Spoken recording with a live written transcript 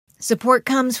Support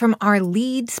comes from our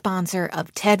lead sponsor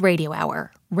of TED Radio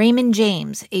Hour, Raymond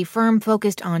James, a firm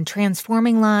focused on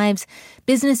transforming lives,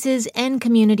 businesses, and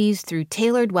communities through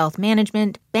tailored wealth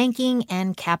management, banking,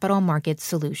 and capital markets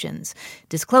solutions.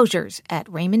 Disclosures at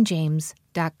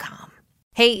raymondjames.com.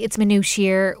 Hey, it's Manoush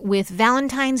here. With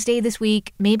Valentine's Day this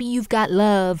week, maybe you've got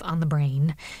love on the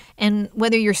brain. And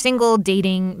whether you're single,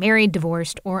 dating, married,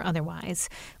 divorced, or otherwise,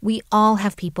 we all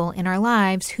have people in our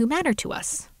lives who matter to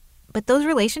us. But those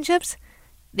relationships,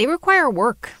 they require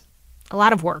work, a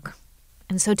lot of work.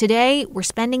 And so today, we're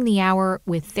spending the hour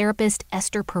with therapist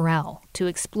Esther Perel to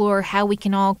explore how we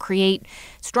can all create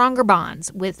stronger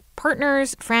bonds with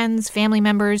partners, friends, family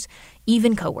members,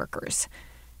 even coworkers.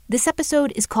 This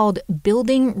episode is called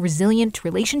Building Resilient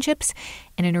Relationships,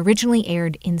 and it originally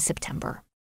aired in September.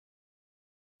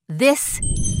 This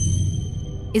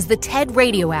is the TED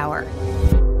Radio Hour.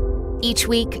 Each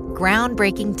week,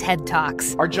 groundbreaking TED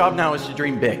Talks. Our job now is to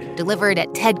dream big. Delivered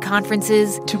at TED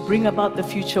conferences. To bring about the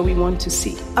future we want to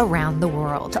see. Around the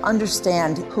world. To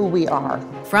understand who we are.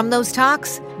 From those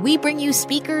talks, we bring you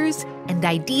speakers and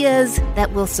ideas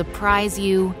that will surprise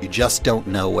you. You just don't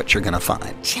know what you're going to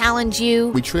find. Challenge you.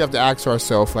 We truly have to ask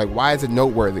ourselves, why is it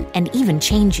noteworthy? And even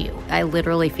change you. I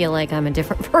literally feel like I'm a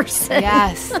different person.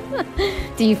 Yes.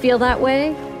 Do you feel that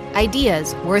way?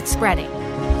 Ideas worth spreading.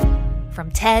 From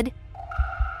TED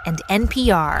and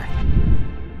NPR.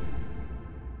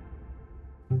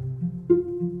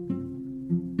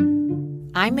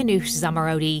 I'm Manoush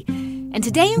Zomorodi, and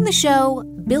today on the show,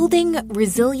 Building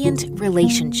Resilient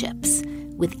Relationships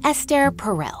with Esther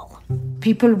Perel.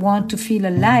 People want to feel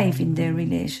alive in their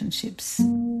relationships.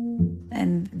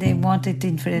 And they want it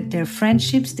in their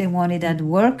friendships, they want it at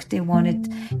work, they want it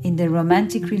in their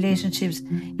romantic relationships.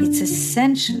 It's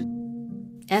essential.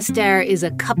 Esther is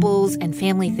a couples and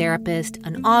family therapist,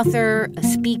 an author, a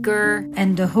speaker,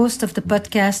 and the host of the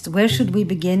podcast, Where Should We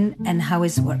Begin and How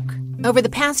Is Work? Over the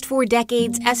past 4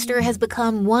 decades, Esther has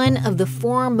become one of the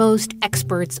foremost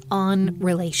experts on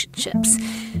relationships.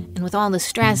 And with all the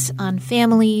stress on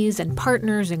families and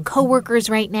partners and coworkers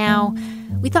right now,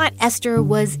 we thought Esther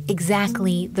was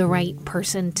exactly the right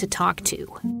person to talk to.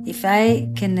 If I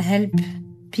can help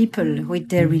people with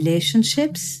their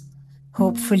relationships,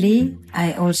 hopefully,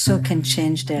 I also can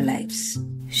change their lives.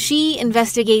 She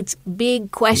investigates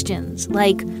big questions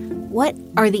like, what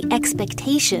are the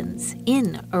expectations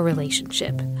in a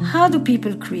relationship? How do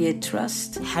people create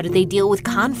trust? How do they deal with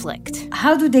conflict?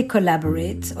 How do they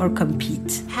collaborate or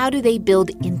compete? How do they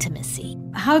build intimacy?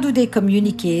 How do they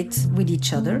communicate with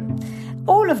each other?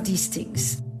 All of these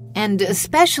things. And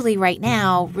especially right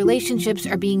now, relationships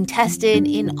are being tested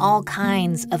in all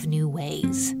kinds of new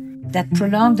ways. That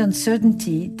prolonged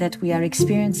uncertainty that we are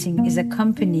experiencing is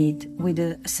accompanied with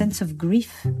a sense of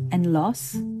grief and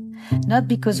loss, not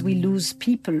because we lose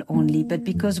people only, but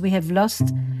because we have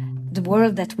lost the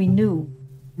world that we knew.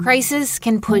 Crisis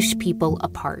can push people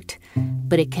apart,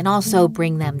 but it can also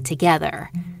bring them together.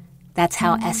 That's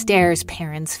how Esther's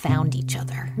parents found each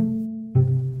other.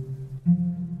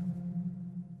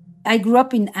 I grew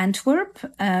up in Antwerp,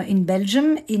 in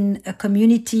Belgium, in a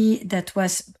community that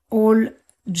was all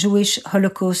Jewish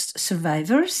Holocaust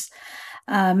survivors.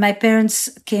 My parents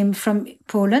came from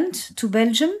Poland to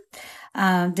Belgium.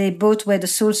 They both were the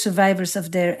sole survivors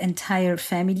of their entire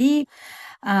family.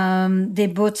 They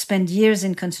both spent years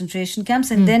in concentration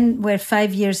camps and then were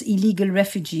 5 years illegal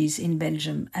refugees in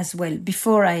Belgium as well,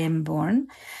 before I am born.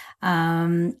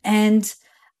 And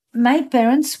my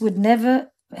parents would never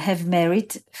have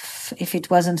married if it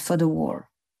wasn't for the war.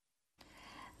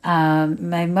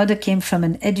 My mother came from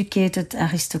an educated,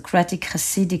 aristocratic,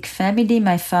 Hasidic family.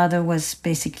 My father was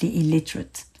basically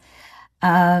illiterate.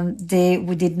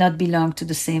 We did not belong to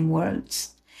the same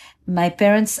worlds. My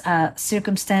parents are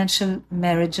circumstantial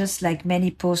marriages, like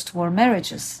many post-war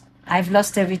marriages. I've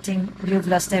lost everything, you've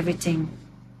lost everything.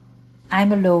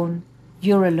 I'm alone,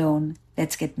 you're alone,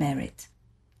 let's get married.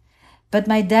 But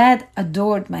my dad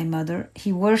adored my mother.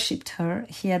 He worshipped her,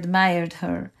 he admired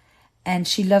her. And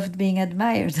she loved being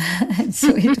admired. And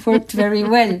so it worked very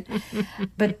well.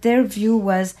 But their view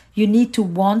was, you need to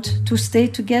want to stay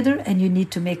together and you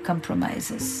need to make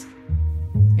compromises.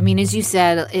 I mean, as you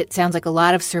said, it sounds like a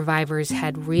lot of survivors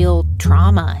had real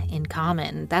trauma in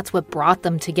common. That's what brought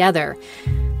them together.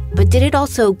 But did it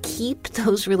also keep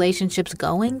those relationships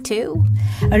going, too?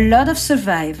 A lot of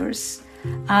survivors,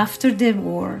 after the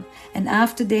war and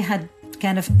after they had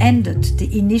kind of ended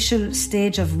the initial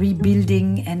stage of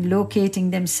rebuilding and locating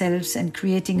themselves and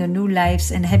creating a new lives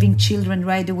and having children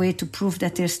right away to prove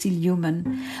that they're still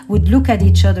human, would look at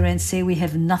each other and say, we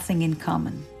have nothing in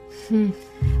common.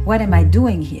 What am I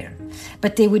doing here?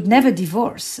 But they would never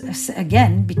divorce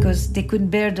again because they couldn't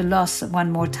bear the loss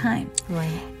one more time.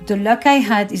 Right. The luck I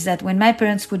had is that when my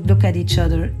parents would look at each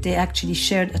other, they actually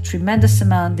shared a tremendous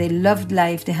amount. They loved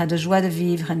life. They had a joie de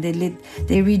vivre, and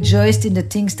they rejoiced in the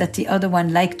things that the other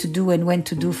one liked to do and went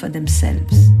to do for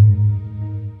themselves.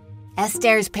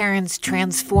 Esther's parents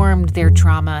transformed their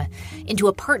trauma into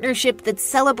a partnership that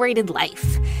celebrated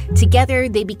life. Together,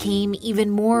 they became even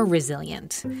more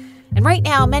resilient. And right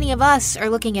now, many of us are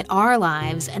looking at our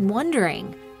lives and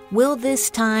wondering, will this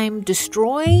time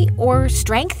destroy or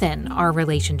strengthen our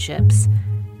relationships?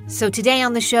 So today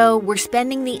on the show, we're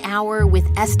spending the hour with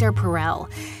Esther Perel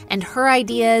and her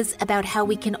ideas about how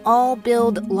we can all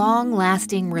build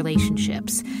long-lasting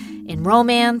relationships in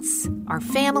romance, our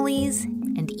families,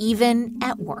 and even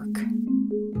at work.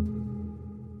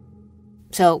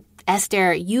 So,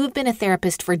 Esther, you've been a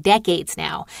therapist for decades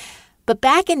now. But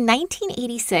back in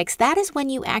 1986, that is when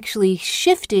you actually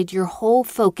shifted your whole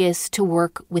focus to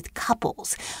work with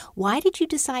couples. Why did you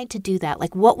decide to do that?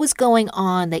 Like, what was going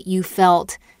on that you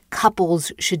felt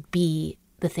couples should be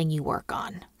the thing you work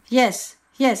on? Yes.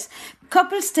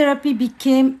 Couples therapy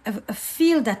became a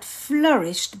field that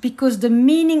flourished because the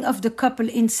meaning of the couple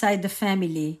inside the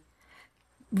family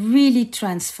really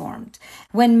transformed.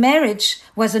 When marriage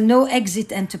was a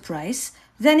no-exit enterprise,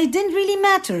 then it didn't really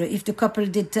matter if the couple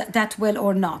did that well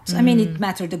or not. I mean, it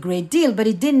mattered a great deal, but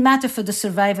it didn't matter for the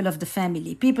survival of the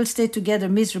family. People stayed together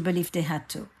miserable if they had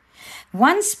to.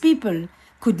 Once people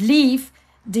could leave,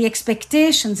 the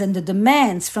expectations and the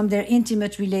demands from their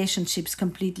intimate relationships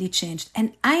completely changed.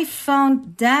 And I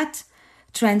found that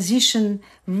transition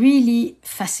really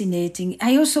fascinating.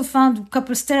 I also found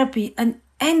couples therapy an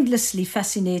endlessly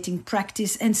fascinating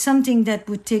practice and something that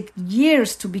would take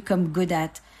years to become good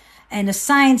at, and a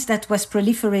science that was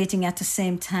proliferating at the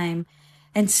same time.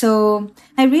 And so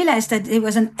I realized that there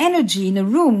was an energy in a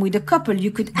room with a couple. You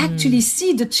could actually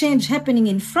see the change happening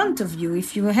in front of you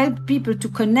if you help people to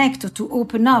connect or to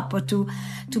open up or to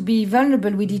be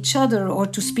vulnerable with each other or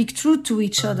to speak truth to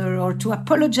each other or to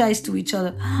apologize to each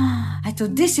other. I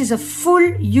thought, this is a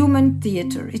full human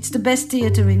theater. It's the best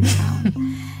theater in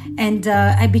town. And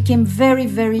I became very,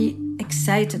 very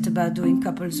excited about doing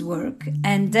couples work.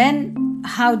 And then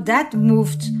how that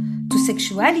moved to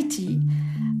sexuality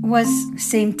was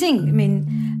same thing. I mean,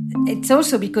 it's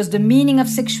also because the meaning of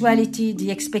sexuality,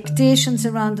 the expectations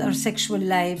around our sexual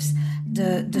lives,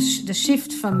 the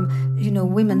shift from,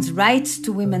 women's rights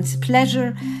to women's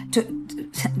pleasure, to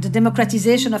the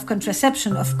democratization of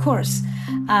contraception, of course.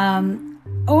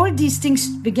 All these things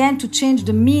began to change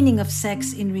the meaning of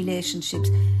sex in relationships.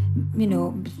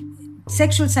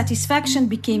 Sexual satisfaction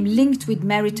became linked with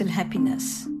marital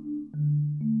happiness.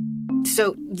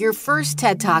 So your first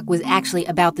TED Talk was actually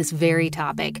about this very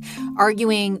topic,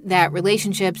 arguing that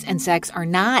relationships and sex are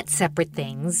not separate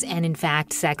things, and in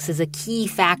fact, sex is a key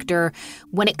factor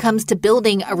when it comes to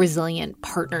building a resilient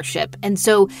partnership. And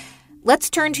so let's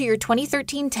turn to your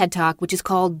 2013 TED Talk, which is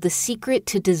called The Secret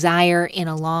to Desire in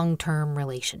a Long-Term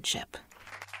Relationship.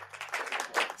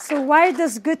 So why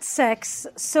does good sex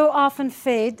so often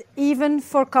fade, even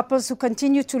for couples who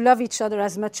continue to love each other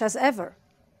as much as ever?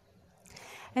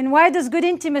 And why does good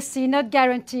intimacy not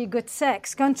guarantee good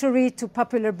sex, contrary to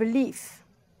popular belief?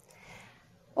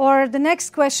 Or the next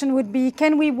question would be,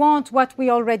 can we want what we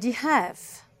already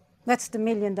have? That's the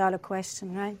million-dollar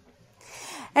question, right?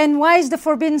 And why is the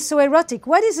forbidden so erotic?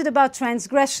 What is it about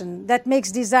transgression that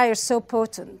makes desire so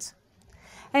potent?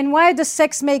 And why does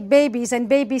sex make babies and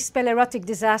babies spell erotic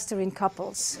disaster in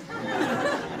couples?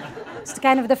 It's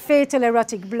kind of the fatal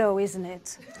erotic blow, isn't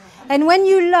it? And when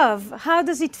you love, how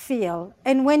does it feel?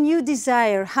 And when you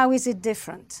desire, how is it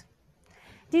different?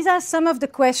 These are some of the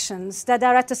questions that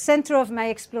are at the center of my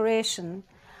exploration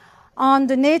on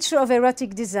the nature of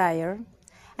erotic desire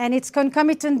and its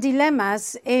concomitant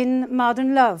dilemmas in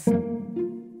modern love.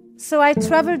 So I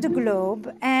traveled the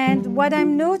globe, and what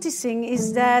I'm noticing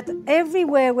is that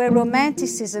everywhere where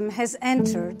romanticism has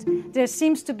entered, there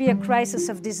seems to be a crisis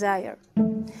of desire.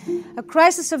 A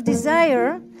crisis of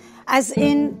desire as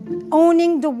in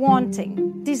owning the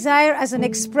wanting. Desire as an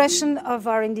expression of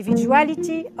our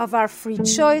individuality, of our free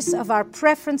choice, of our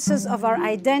preferences, of our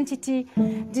identity.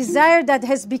 Desire that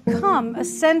has become a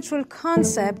central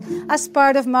concept as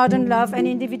part of modern love and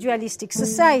individualistic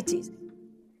societies.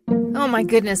 Oh my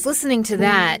goodness, listening to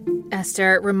that,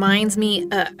 Esther, reminds me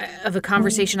of a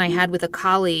conversation I had with a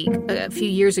colleague a few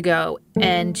years ago,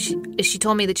 and she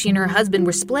told me that she and her husband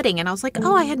were splitting, and I was like,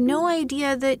 oh, I had no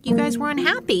idea that you guys were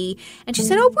unhappy. And she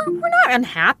said, oh, we're not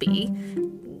unhappy.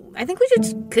 I think we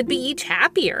just could be each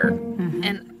happier. Mm-hmm.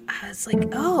 And I was like,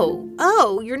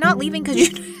 oh, you're not leaving because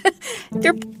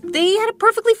they had a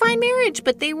perfectly fine marriage,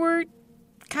 but they were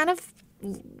kind of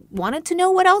wanted to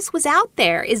know what else was out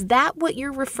there. Is that what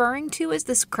you're referring to as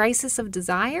this crisis of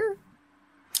desire?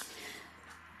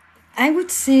 I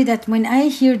would say that when I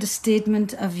hear the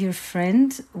statement of your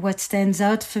friend, what stands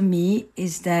out for me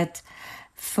is that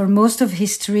for most of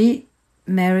history,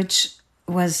 marriage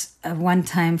was a one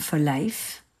time for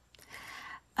life.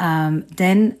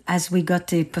 Then, as we got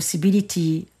the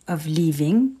possibility of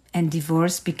leaving and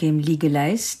divorce became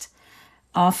legalized,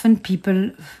 often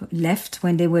people left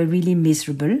when they were really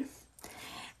miserable.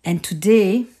 And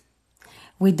today,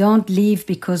 we don't leave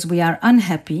because we are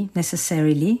unhappy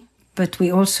necessarily, but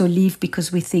we also leave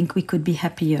because we think we could be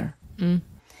happier. Mm.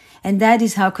 And that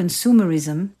is how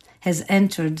consumerism has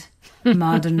entered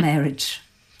modern marriage.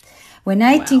 When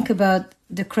I think about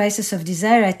the crisis of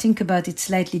desire, I think about it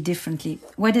slightly differently.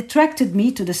 What attracted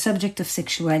me to the subject of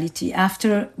sexuality,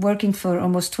 after working for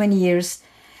almost 20 years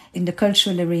in the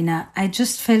cultural arena, I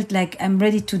just felt like I'm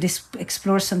ready to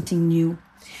explore something new.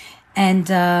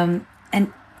 And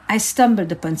I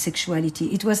stumbled upon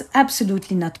sexuality. It was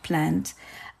absolutely not planned.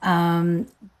 And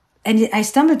I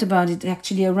stumbled about it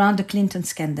actually around the Clinton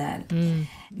scandal.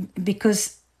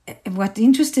 Because what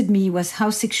interested me was how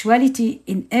sexuality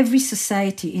in every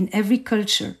society, in every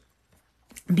culture,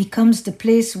 becomes the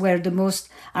place where the most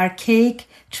archaic,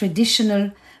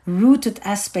 traditional, rooted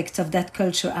aspects of that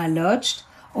culture are lodged,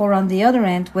 or on the other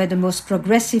end, where the most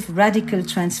progressive, radical,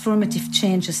 transformative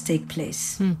changes take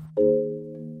place.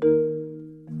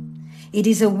 It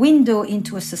is a window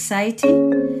into a society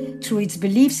through its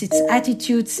beliefs, its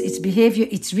attitudes, its behavior,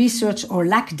 its research or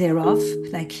lack thereof,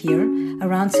 like here,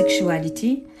 around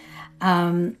sexuality.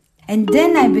 And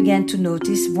then I began to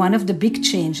notice one of the big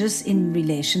changes in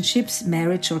relationships,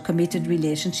 marriage or committed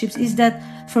relationships, is that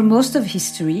for most of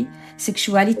history,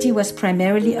 sexuality was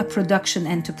primarily a production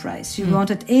enterprise. You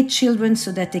wanted 8 children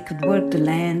so that they could work the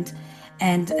land,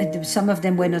 and some of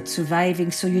them were not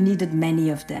surviving, so you needed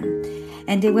many of them.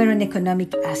 And they were an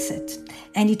economic asset.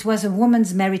 And it was a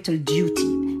woman's marital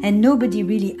duty. And nobody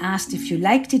really asked if you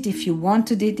liked it, if you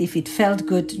wanted it, if it felt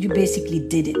good. You basically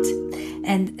did it.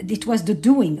 And it was the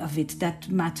doing of it that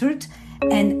mattered.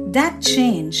 And that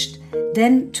changed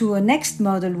then to a next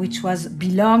model, which was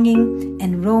belonging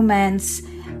and romance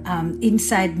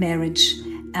inside marriage.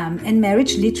 And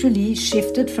marriage literally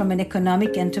shifted from an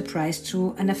economic enterprise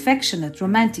to an affectionate,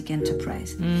 romantic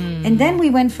enterprise. And then we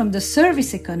went from the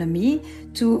service economy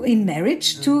in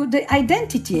marriage to the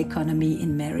identity economy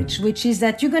in marriage, which is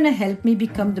that you're going to help me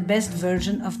become the best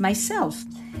version of myself.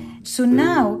 So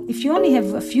now, if you only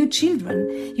have a few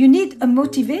children, you need a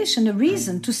motivation, a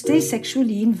reason to stay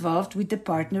sexually involved with the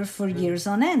partner for years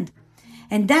on end.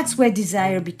 And that's where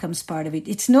desire becomes part of it.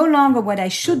 It's no longer what I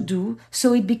should do,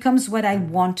 so it becomes what I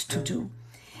want to do.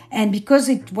 And because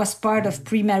it was part of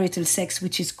premarital sex,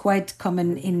 which is quite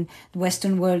common in the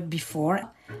Western world before,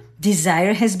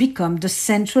 desire has become the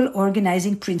central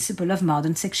organizing principle of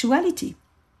modern sexuality.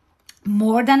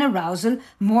 More than arousal,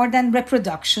 more than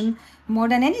reproduction, more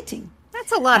than anything.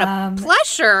 That's a lot of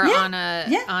pleasure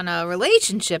on a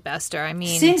relationship, Esther. I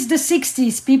mean, since the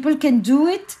 60s, people can do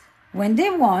it when they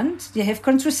want. They have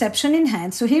contraception in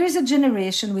hand. So here is a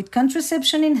generation with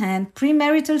contraception in hand,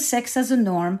 premarital sex as a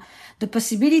norm, the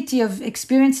possibility of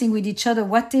experiencing with each other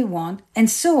what they want. And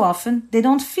so often they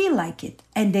don't feel like it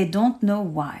and they don't know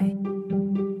why.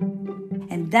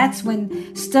 And that's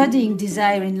when studying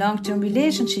desire in long-term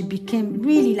relationship became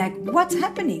really like, what's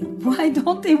happening? Why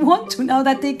don't they want to now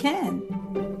that they can?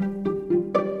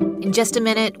 In just a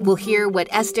minute, we'll hear what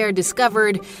Esther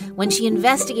discovered when she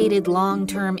investigated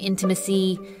long-term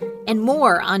intimacy and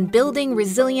more on building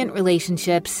resilient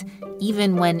relationships,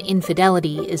 even when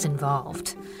infidelity is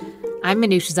involved. I'm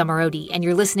Manoush Zomorodi, and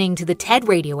you're listening to the TED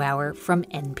Radio Hour from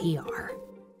NPR.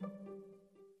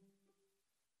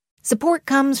 Support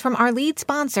comes from our lead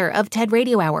sponsor of TED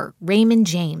Radio Hour, Raymond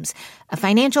James, a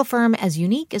financial firm as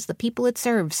unique as the people it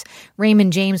serves.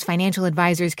 Raymond James financial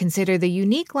advisors consider the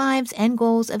unique lives and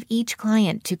goals of each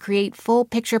client to create full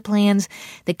picture plans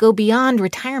that go beyond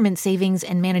retirement savings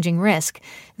and managing risk.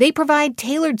 They provide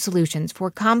tailored solutions for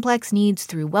complex needs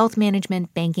through wealth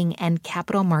management, banking, and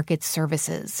capital markets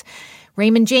services.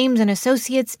 Raymond James &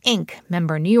 Associates, Inc.,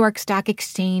 member New York Stock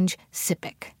Exchange,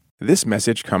 SIPC. This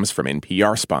message comes from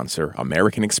NPR sponsor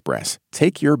American Express.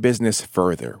 Take your business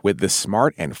further with the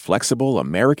smart and flexible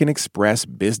American Express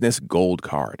Business Gold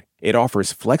Card. It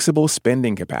offers flexible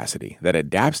spending capacity that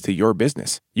adapts to your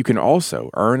business. You can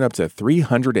also earn up to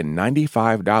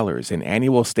 $395 in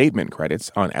annual statement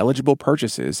credits on eligible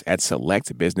purchases at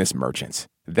select business merchants.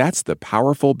 That's the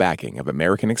powerful backing of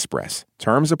American Express.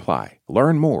 Terms apply.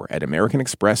 Learn more at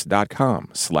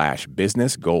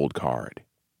americanexpress.com/business gold card.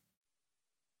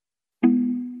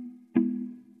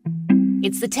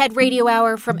 It's the TED Radio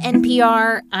Hour from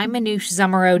NPR. I'm Manoush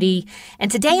Zomorodi. And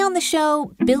today on the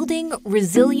show, building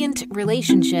resilient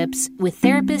relationships with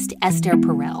therapist Esther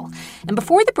Perel. And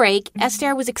before the break,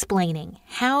 Esther was explaining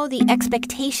how the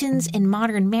expectations in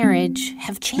modern marriage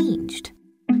have changed.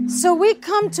 So we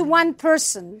come to one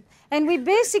person, and we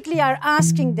basically are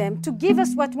asking them to give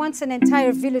us what once an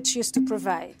entire village used to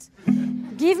provide.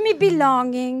 Give me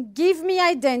belonging, give me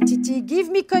identity, give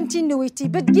me continuity,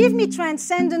 but give me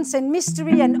transcendence and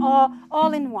mystery and awe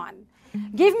all in one.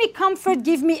 Give me comfort,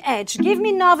 give me edge, give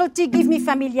me novelty, give me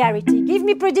familiarity, give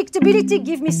me predictability,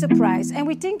 give me surprise. And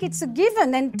we think it's a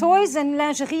given, and toys and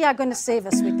lingerie are going to save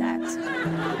us with that.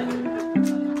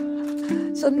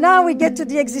 So now we get to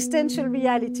the existential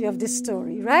reality of this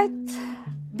story, right?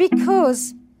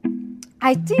 Because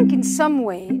I think in some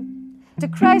way, the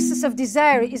crisis of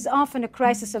desire is often a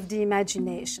crisis of the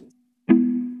imagination.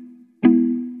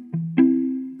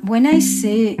 When I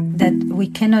say that we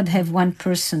cannot have one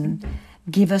person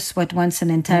give us what once an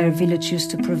entire village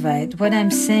used to provide, what I'm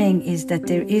saying is that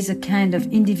there is a kind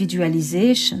of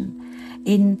individualization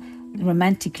in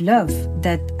romantic love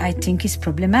that I think is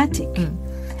problematic.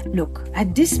 Look,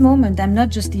 at this moment, I'm not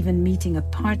just even meeting a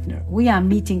partner. We are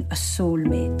meeting a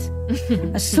soulmate.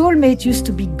 A soulmate used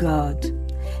to be God.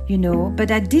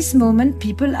 But at this moment,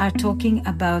 people are talking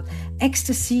about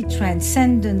ecstasy,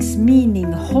 transcendence,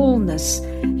 meaning, wholeness,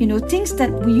 things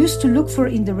that we used to look for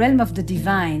in the realm of the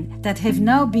divine that have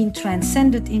now been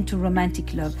transcended into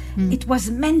romantic love. It was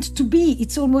meant to be.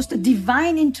 It's almost a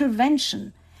divine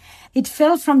intervention. It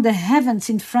fell from the heavens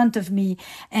in front of me.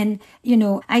 And,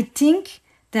 I think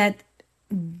that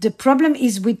the problem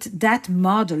is with that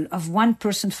model of one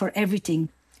person for everything.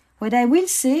 What I will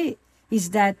say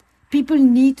is that people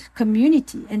need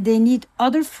community, and they need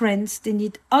other friends. They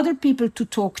need other people to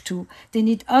talk to. They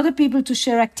need other people to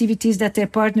share activities that their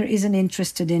partner isn't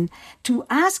interested in. To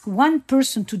ask one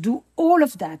person to do all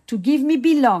of that, to give me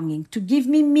belonging, to give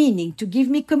me meaning, to give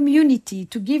me community,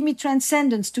 to give me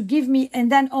transcendence, to give me, and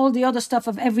then all the other stuff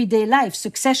of everyday life,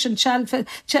 succession,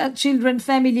 children,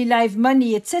 family life,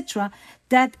 money, etc.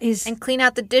 That is... And clean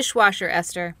out the dishwasher,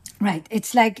 Esther. Right.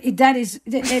 It's like, that is,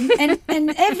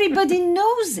 and everybody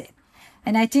knows it.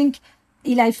 And I think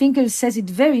Eli Finkel says it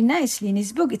very nicely in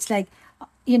his book. It's like,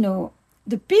 the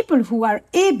people who are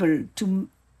able to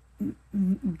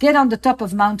get on the top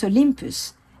of Mount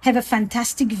Olympus have a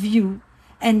fantastic view,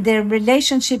 and their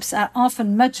relationships are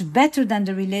often much better than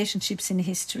the relationships in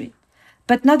history.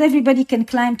 But not everybody can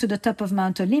climb to the top of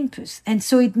Mount Olympus. And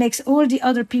so it makes all the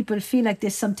other people feel like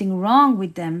there's something wrong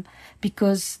with them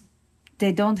because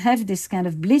they don't have this kind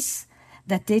of bliss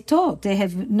that they thought. They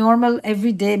have normal,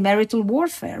 everyday marital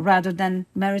warfare rather than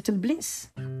marital bliss.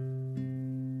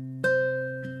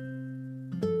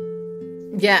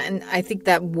 Yeah, and I think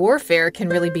that warfare can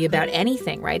really be about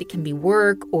anything, right? It can be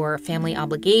work or family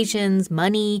obligations,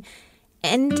 money,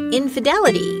 and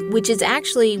infidelity, which is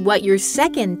actually what your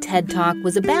second TED Talk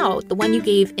was about, the one you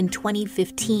gave in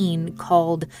 2015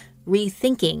 called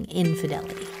Rethinking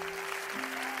Infidelity.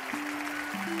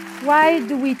 Why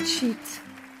do we cheat?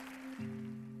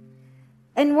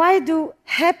 And why do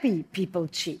happy people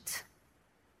cheat?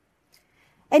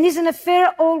 And is an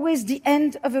affair always the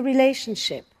end of a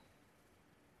relationship?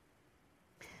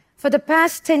 For the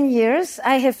past 10 years,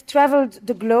 I have traveled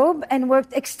the globe and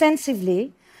worked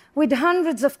extensively with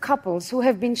hundreds of couples who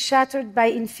have been shattered by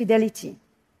infidelity.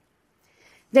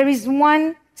 There is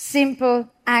one simple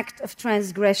act of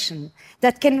transgression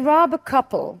that can rob a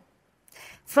couple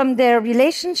from their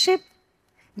relationship,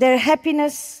 their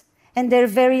happiness, and their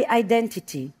very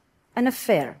identity, an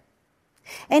affair.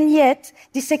 And yet,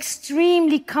 this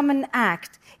extremely common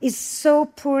act is so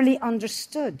poorly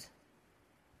understood.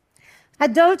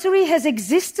 Adultery has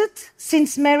existed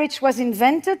since marriage was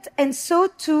invented, and so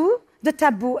too the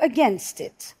taboo against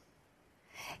it.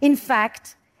 In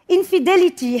fact,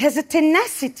 infidelity has a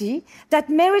tenacity that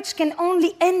marriage can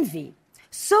only envy,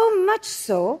 so much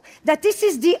so that this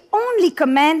is the only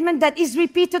commandment that is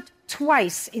repeated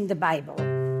twice in the Bible.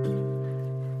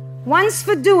 Once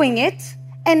for doing it,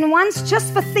 and once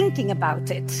just for thinking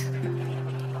about it.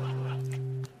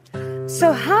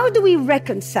 So how do we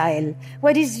reconcile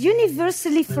what is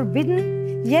universally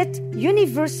forbidden, yet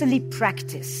universally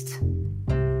practiced?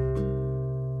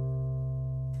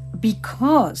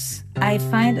 Because I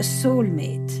find a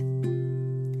soulmate.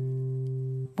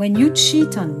 When you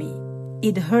cheat on me,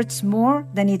 it hurts more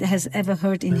than it has ever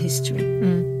hurt in history.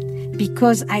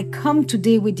 because I come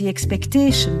today with the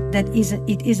expectation that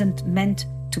it isn't meant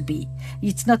to be.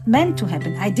 It's not meant to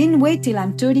happen. I didn't wait till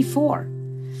I'm 34,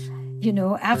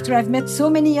 after I've met so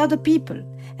many other people.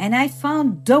 And I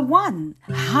found the one.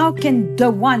 How can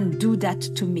the one do that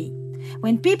to me?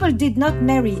 When people did not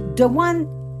marry the one,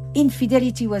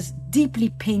 infidelity was deeply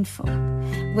painful.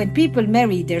 When people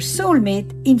marry their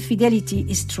soulmate, infidelity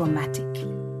is traumatic.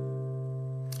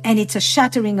 And it's a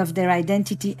shattering of their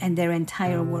identity and their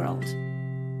entire world.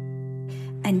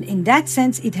 And in that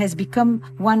sense, it has become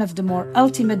one of the more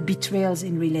ultimate betrayals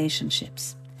in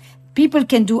relationships. People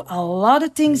can do a lot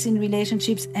of things in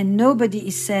relationships and nobody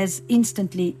says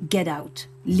instantly, get out,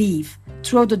 leave,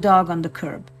 throw the dog on the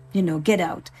curb, get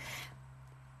out.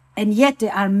 And yet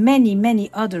there are many, many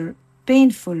other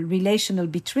painful relational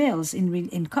betrayals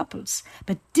in couples.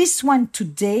 But this one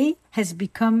today has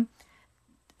become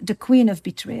the queen of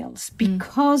betrayals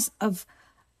because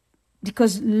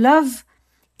love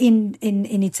in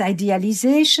its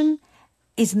idealization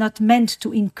is not meant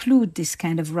to include this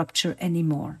kind of rupture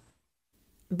anymore.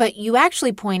 But you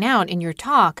actually point out in your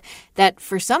talk that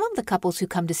for some of the couples who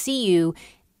come to see you,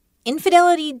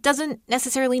 infidelity doesn't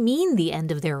necessarily mean the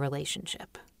end of their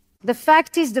relationship. The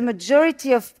fact is the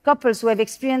majority of couples who have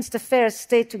experienced affairs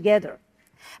stay together.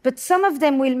 But some of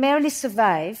them will merely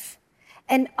survive,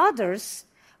 and others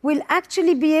will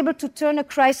actually be able to turn a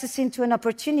crisis into an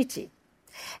opportunity.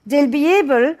 They'll be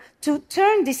able to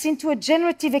turn this into a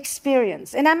generative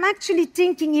experience. And I'm actually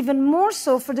thinking even more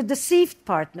so for the deceived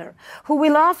partner, who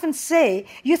will often say,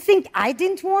 you think I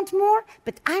didn't want more,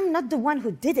 but I'm not the one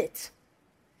who did it.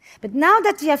 But now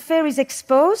that the affair is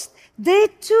exposed, they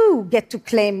too get to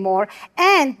claim more,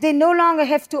 and they no longer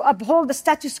have to uphold the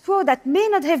status quo that may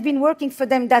not have been working for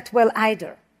them that well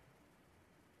either.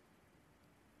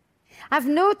 I've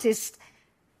noticed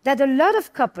that a lot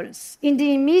of couples in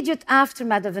the immediate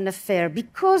aftermath of an affair,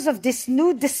 because of this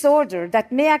new disorder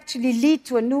that may actually lead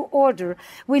to a new order,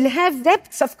 will have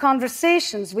depths of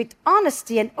conversations with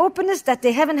honesty and openness that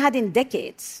they haven't had in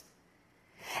decades.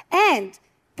 And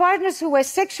partners who were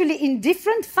sexually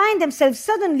indifferent find themselves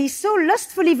suddenly so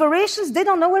lustfully voracious they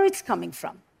don't know where it's coming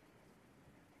from.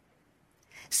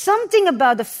 Something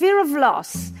about the fear of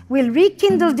loss will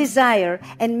rekindle desire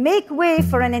and make way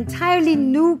for an entirely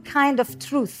new kind of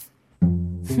truth.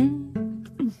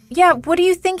 Yeah, what are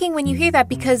you thinking when you hear that?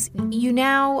 Because you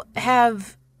now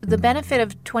have the benefit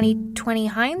of 20/20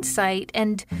 hindsight.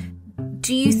 And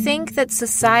do you think that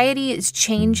society is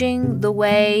changing the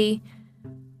way,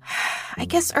 I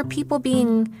guess, are people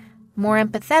being more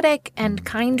empathetic and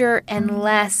kinder and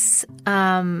less,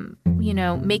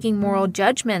 making moral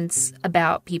judgments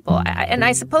about people? And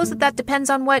I suppose that depends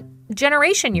on what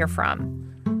generation you're from.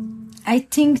 I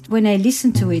think when I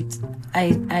listen to it,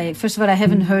 I first of all, I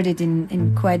haven't heard it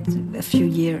in quite a few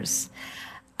years.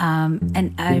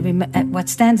 And what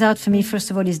stands out for me,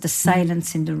 first of all, is the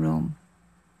silence in the room.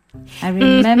 I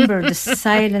remember the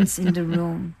silence in the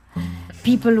room.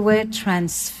 People were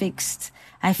transfixed.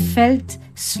 I felt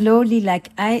slowly like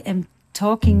I am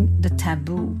talking the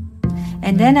taboo.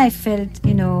 And then I felt,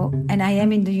 and I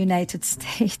am in the United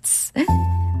States.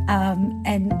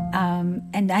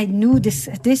 And I knew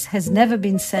this has never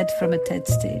been said from a TED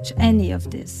stage, any of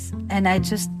this. And I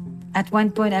just, at one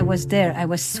point I was there. I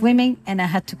was swimming and I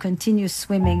had to continue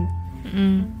swimming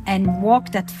and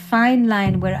walk that fine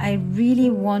line where I really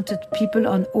wanted people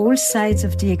on all sides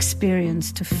of the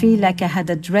experience to feel like I had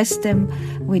addressed them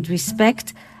with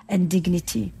respect and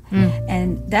dignity.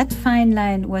 And that fine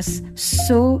line was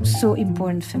so, so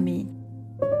important for me.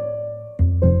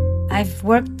 I've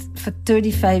worked for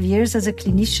 35 years as a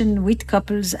clinician with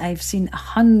couples. I've seen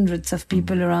hundreds of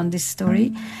people around this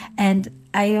story. And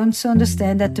I also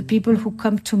understand that the people who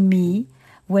come to me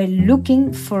were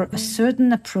looking for a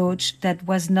certain approach that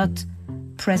was not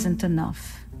present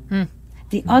enough.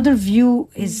 The other view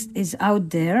is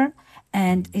out there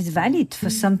and is valid for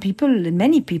some people,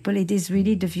 many people. It is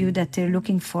really the view that they're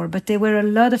looking for. But there were a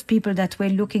lot of people that were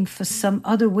looking for some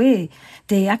other way.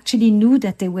 They actually knew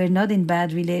that they were not in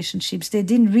bad relationships. They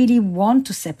didn't really want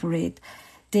to separate.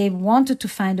 They wanted to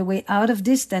find a way out of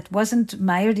this that wasn't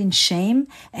mired in shame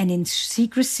and in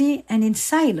secrecy and in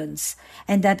silence.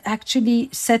 And that actually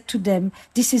said to them,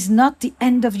 this is not the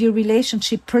end of your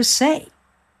relationship per se.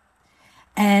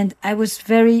 And I was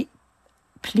very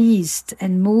pleased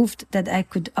and moved that I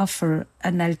could offer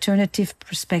an alternative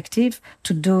perspective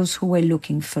to those who were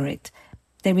looking for it.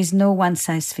 There is no one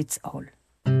size fits all.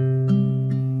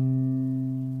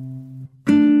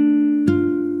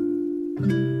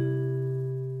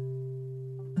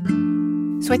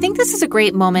 So I think this is a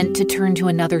great moment to turn to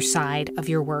another side of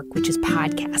your work, which is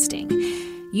podcasting.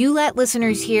 You let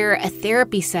listeners hear a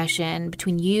therapy session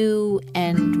between you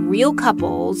and real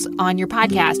couples on your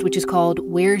podcast, which is called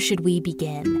Where Should We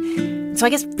Begin? So I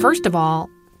guess, first of all,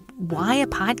 why a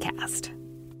podcast?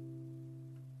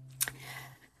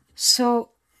 So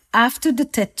after the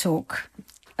TED Talk,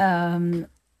 I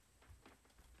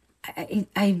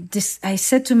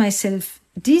said to myself,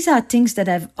 these are things that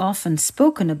I've often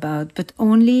spoken about, but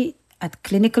only at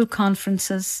clinical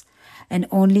conferences and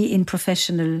only in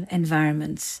professional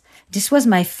environments. This was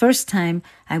my first time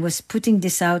I was putting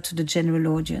this out to the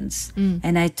general audience.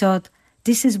 And I thought,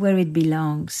 this is where it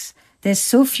belongs. There's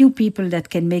so few people that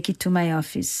can make it to my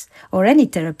office or any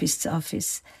therapist's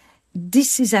office.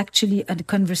 This is actually a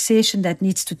conversation that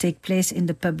needs to take place in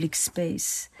the public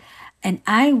space. And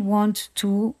I want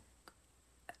to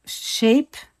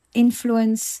shape,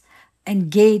 influence,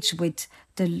 engage with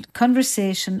the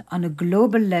conversation on a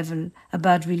global level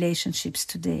about relationships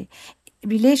today.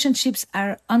 Relationships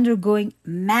are undergoing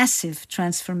massive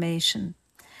transformation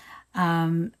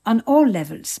on all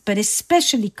levels, but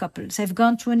especially couples have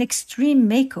gone through an extreme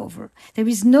makeover. There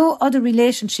is no other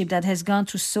relationship that has gone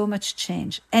through so much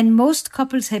change. And most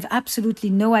couples have absolutely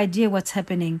no idea what's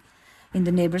happening in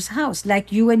the neighbor's house,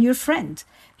 like you and your friend.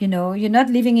 You know, you're not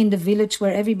living in the village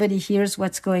where everybody hears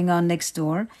what's going on next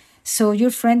door. So your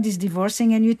friend is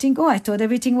divorcing and you think, oh, I thought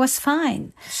everything was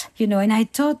fine. You know, and I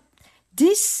thought,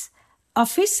 this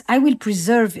office, I will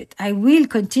preserve it. I will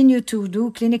continue to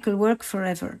do clinical work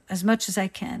forever, as much as I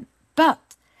can. But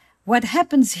what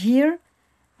happens here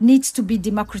needs to be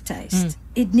democratized.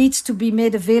 It needs to be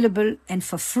made available and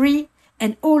for free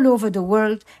and all over the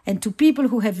world, and to people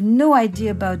who have no idea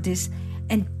about this.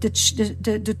 And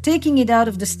the taking it out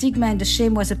of the stigma and the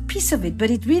shame was a piece of it,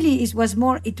 but it really was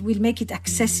more, it will make it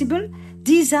accessible.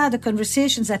 These are the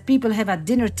conversations that people have at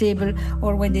dinner table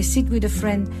or when they sit with a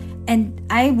friend. And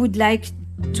I would like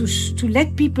to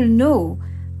let people know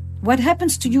what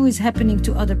happens to you is happening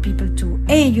to other people too.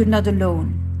 A, you're not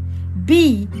alone.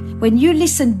 B, when you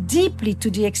listen deeply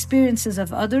to the experiences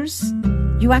of others,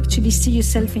 you actually see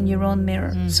yourself in your own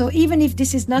mirror. So even if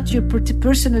this is not your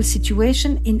personal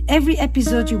situation, in every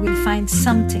episode you will find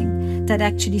something that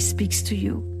actually speaks to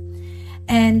you.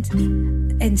 And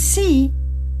C,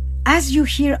 as you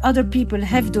hear other people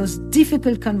have those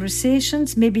difficult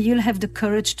conversations, maybe you'll have the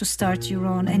courage to start your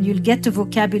own and you'll get the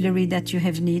vocabulary that you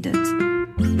have needed.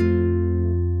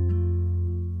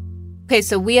 Okay,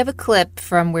 so we have a clip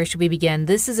from Where Should We Begin?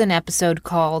 This is an episode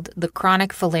called The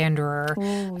Chronic Philanderer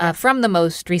from the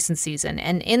most recent season.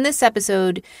 And in this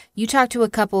episode, you talk to a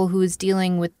couple who is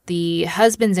dealing with the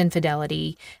husband's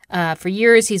infidelity. For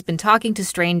years, he's been talking to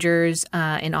strangers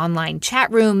in online chat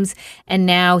rooms, and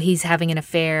now he's having an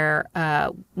affair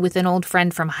with an old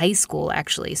friend from high school,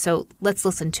 actually. So let's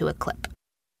listen to a clip.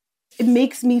 It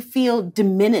makes me feel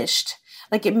diminished.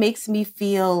 Like, it makes me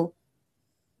feel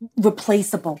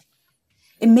replaceable.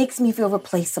 It makes me feel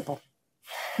replaceable.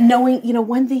 Knowing, you know,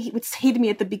 one thing he would say to me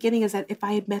at the beginning is that if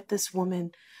I had met this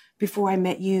woman before I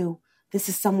met you, this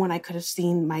is someone I could have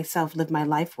seen myself live my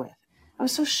life with. I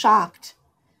was so shocked.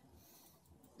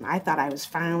 I thought I was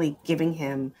finally giving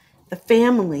him the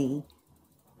family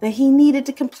that he needed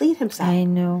to complete himself. I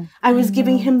know. I was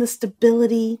giving him the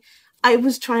stability. I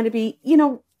was trying to be, you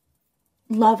know,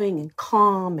 loving and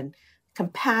calm and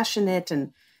compassionate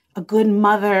and a good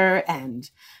mother, and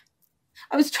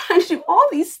I was trying to do all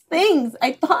these things.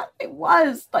 I thought I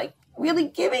was like really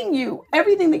giving you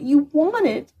everything that you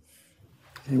wanted.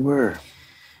 You were.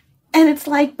 And it's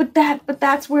like, but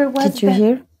that's where it was. Did you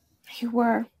hear? You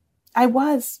were. I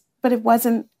was, but it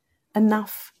wasn't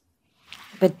enough.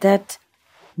 But that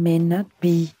may not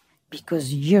be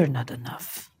because you're not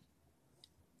enough.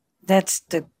 That's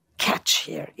the catch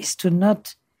here, is to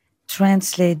not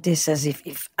translate this as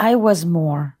if I was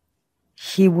more,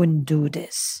 he wouldn't do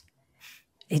this.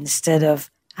 Instead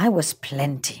of, I was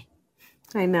plenty.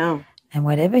 I know. And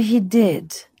whatever he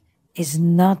did is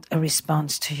not a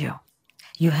response to you.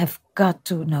 You have got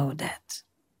to know that.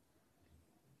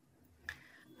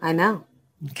 I know.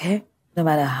 Okay? No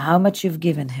matter how much you've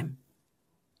given him,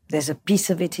 there's a piece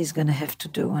of it he's going to have to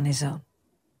do on his own.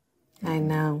 I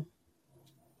know.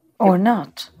 Or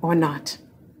not. Or not.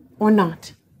 Or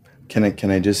not. Can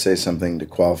I just say something to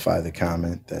qualify the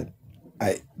comment that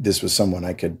this was someone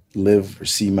I could live or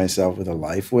see myself with a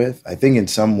life with? I think in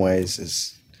some ways,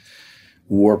 as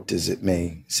warped as it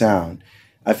may sound,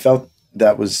 I felt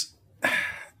that was,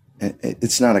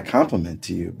 it's not a compliment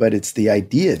to you, but it's the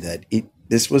idea that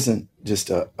this wasn't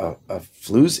just a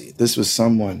floozy. This was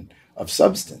someone of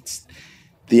substance.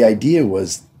 The idea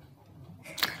was,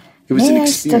 it was an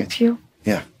experience. Stop you?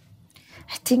 Yeah.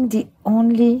 I think the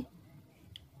only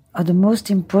or the most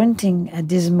important thing at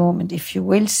this moment, if you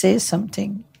will say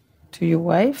something to your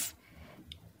wife,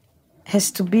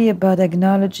 has to be about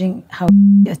acknowledging how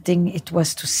a thing it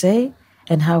was to say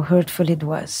and how hurtful it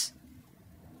was.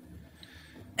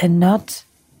 And not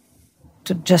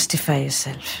to justify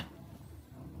yourself.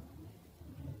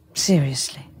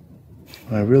 Seriously.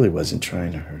 I really wasn't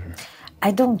trying to hurt her.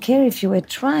 I don't care if you were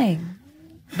trying,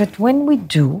 but when we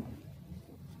do,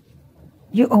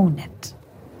 you own it.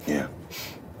 Yeah.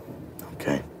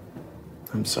 Okay.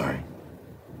 I'm sorry.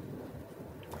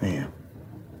 I am.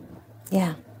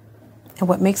 Yeah. And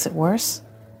what makes it worse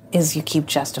is you keep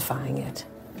justifying it.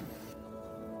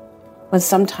 When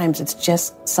sometimes it's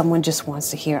just, someone just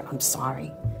wants to hear, I'm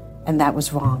sorry, and that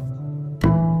was wrong.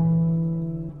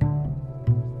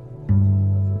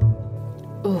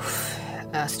 Oof,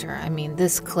 Esther, I mean,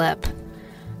 this clip,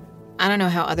 I don't know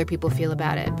how other people feel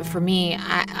about it, but for me,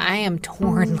 I am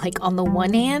torn. Like, on the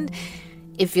one hand,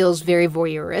 it feels very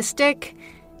voyeuristic,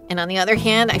 and on the other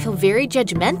hand, I feel very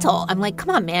judgmental. I'm like, come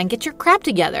on, man, get your crap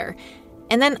together.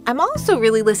 And then I'm also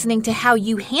really listening to how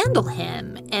you handle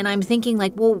him. And I'm thinking,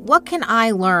 like, well, what can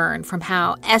I learn from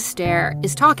how Esther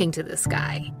is talking to this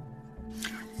guy?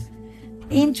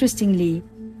 Interestingly,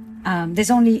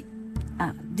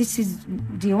 this is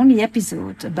the only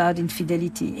episode about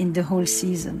infidelity in the whole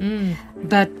season.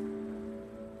 But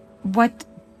what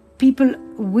people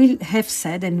will have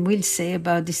said and will say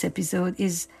about this episode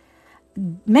is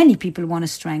many people want to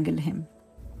strangle him.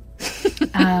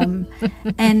 And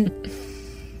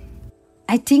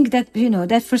I think that,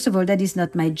 that first of all, that is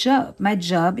not my job. My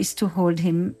job is to hold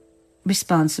him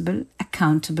responsible,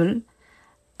 accountable,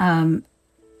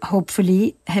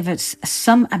 hopefully have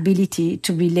some ability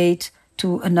to relate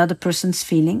to another person's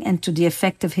feeling and to the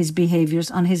effect of his behaviors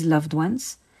on his loved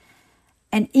ones.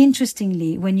 And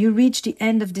interestingly, when you reach the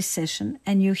end of this session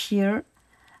and you hear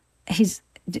his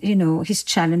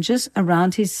challenges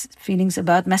around his feelings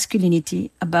about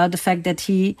masculinity, about the fact that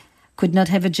he could not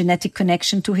have a genetic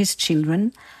connection to his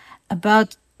children,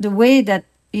 about the way that,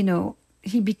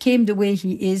 he became the way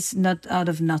he is, not out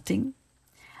of nothing.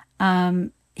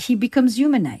 He becomes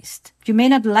humanized. You may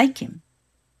not like him,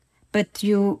 but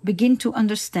you begin to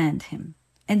understand him.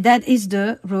 And that is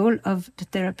the role of the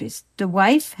therapist. The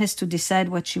wife has to decide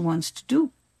what she wants to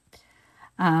do.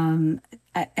 And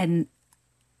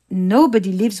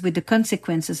nobody lives with the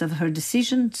consequences of her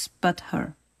decisions but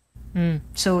her.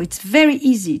 So it's very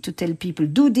easy to tell people,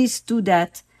 do this, do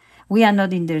that. We are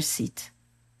not in their seat.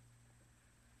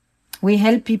 We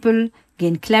help people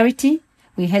gain clarity.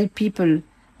 We help people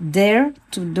dare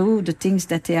to do the things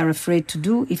that they are afraid to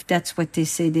do, if that's what they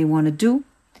say they want to do.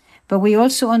 But we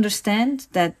also understand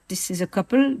that this is a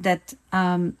couple that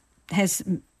has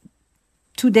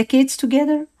 2 decades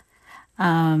together,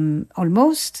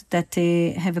 almost, that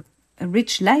they have a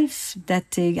rich life, that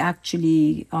they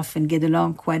actually often get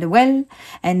along quite well,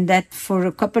 and that for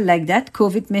a couple like that,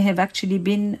 COVID may have actually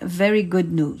been very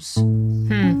good news.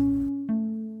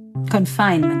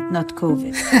 Confinement, not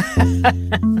COVID.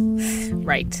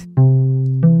 Right.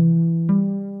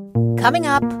 Coming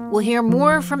up, we'll hear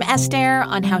more from Esther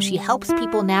on how she helps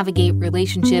people navigate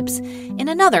relationships in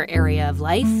another area of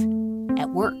life,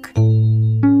 at work.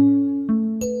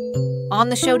 On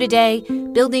the show today,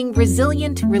 Building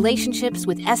Resilient Relationships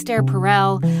with Esther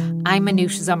Perel. I'm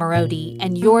Manoush Zomorodi,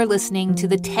 and you're listening to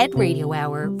the TED Radio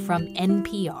Hour from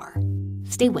NPR.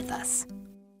 Stay with us.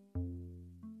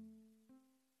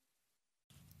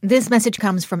 This message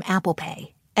comes from Apple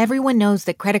Pay. Everyone knows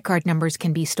that credit card numbers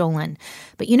can be stolen.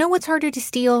 But you know what's harder to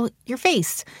steal? Your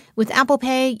face. With Apple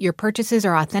Pay, your purchases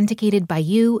are authenticated by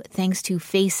you thanks to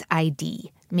Face ID,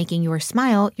 making your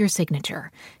smile your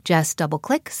signature. Just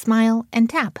double-click, smile, and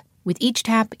tap. With each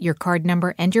tap, your card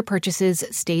number and your purchases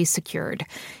stay secured.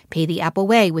 Pay the Apple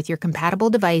way with your compatible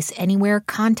device anywhere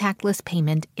contactless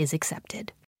payment is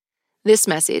accepted. This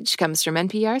message comes from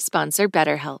NPR sponsor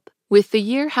BetterHelp. With the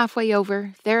year halfway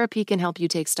over, therapy can help you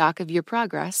take stock of your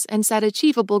progress and set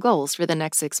achievable goals for the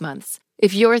next 6 months.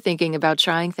 If you're thinking about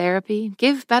trying therapy,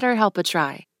 give BetterHelp a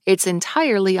try. It's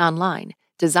entirely online,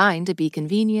 designed to be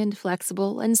convenient,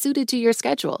 flexible, and suited to your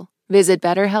schedule. Visit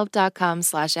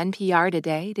BetterHelp.com/NPR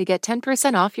today to get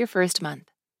 10% off your first month.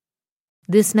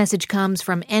 This message comes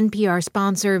from NPR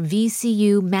sponsor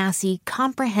VCU Massey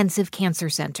Comprehensive Cancer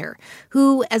Center,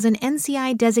 who, as an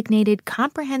NCI-designated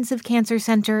comprehensive cancer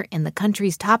center in the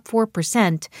country's top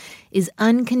 4%, is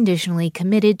unconditionally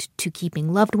committed to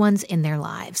keeping loved ones in their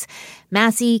lives.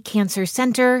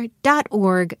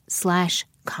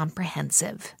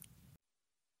 MasseyCancerCenter.org/comprehensive.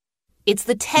 It's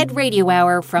the TED Radio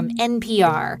Hour from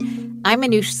NPR. I'm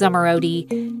Manoush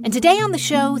Zomorodi, and today on the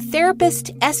show,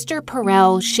 therapist Esther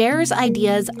Perel shares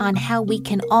ideas on how we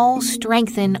can all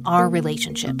strengthen our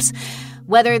relationships,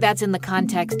 whether that's in the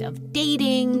context of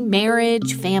dating,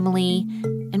 marriage, family,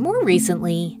 and more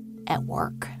recently, at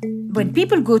work. When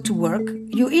people go to work,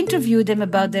 you interview them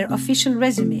about their official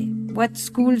resume. What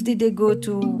schools did they go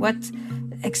to? What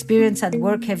experience at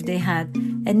work have they had?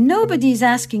 And nobody is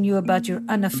asking you about your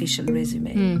unofficial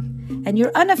resume. And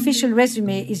your unofficial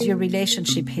resume is your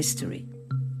relationship history.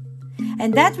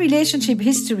 And that relationship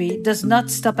history does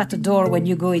not stop at the door when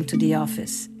you go into the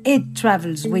office. It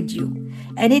travels with you.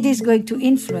 And it is going to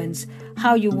influence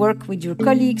how you work with your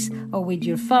colleagues or with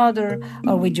your father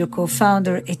or with your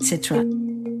co-founder, etc.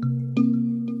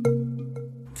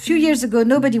 A few years ago,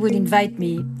 nobody would invite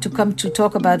me to come to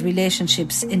talk about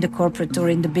relationships in the corporate or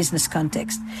in the business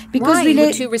context. Because why? You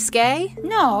were too risque?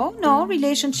 No.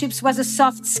 Relationships was a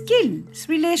soft skill.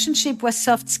 Relationship was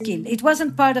soft skill. It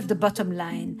wasn't part of the bottom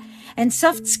line. And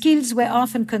soft skills were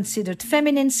often considered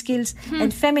feminine skills,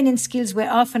 and feminine skills were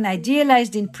often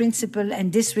idealized in principle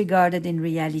and disregarded in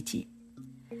reality.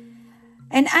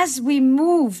 And as we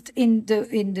moved in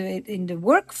the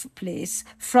workplace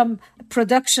from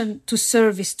production to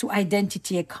service to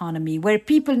identity economy, where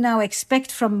people now expect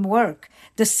from work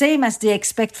the same as they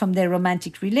expect from their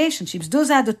romantic relationships, those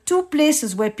are the two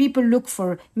places where people look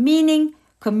for meaning,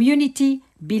 community,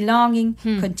 belonging,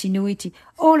 continuity,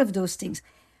 all of those things.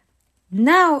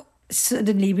 Now,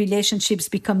 suddenly, relationships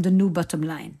become the new bottom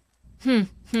line.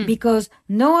 Because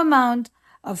no amount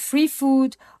of free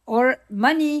food or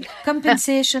money,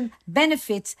 compensation,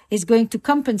 benefits is going to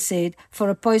compensate for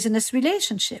a poisonous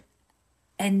relationship.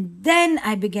 And then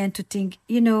I began to think,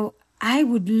 I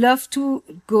would love to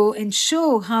go and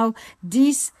show how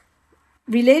these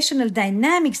relational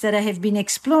dynamics that I have been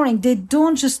exploring, they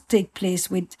don't just take place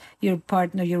with your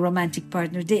partner, your romantic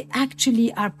partner. They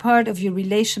actually are part of your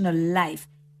relational life.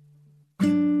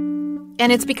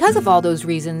 And it's because of all those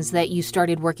reasons that you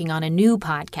started working on a new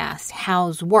podcast,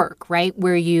 How's Work, right?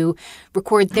 Where you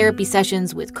record therapy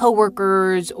sessions with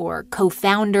coworkers or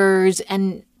co-founders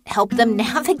and help them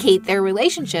navigate their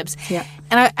relationships. Yeah.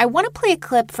 And I want to play a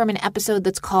clip from an episode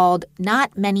that's called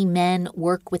Not Many Men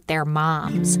Work with Their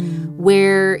Moms,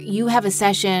 where you have a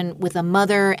session with a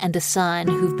mother and a son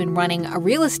who've been running a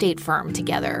real estate firm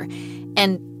together.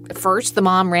 And first, the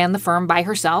mom ran the firm by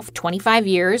herself 25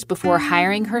 years before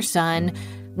hiring her son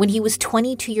when he was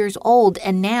 22 years old.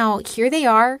 And now here they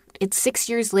are. It's 6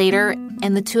 years later,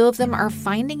 and the two of them are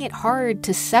finding it hard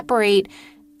to separate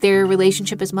their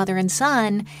relationship as mother and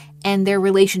son and their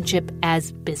relationship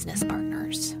as business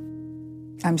partners.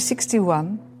 I'm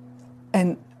 61,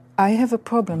 and I have a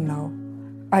problem now.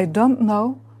 I don't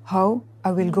know how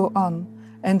I will go on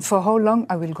and for how long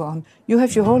I will go on. You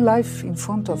have your whole life in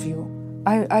front of you.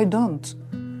 I don't.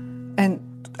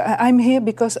 And I'm here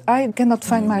because I cannot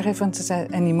find my references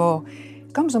anymore.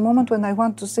 Comes a moment when I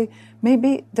want to say,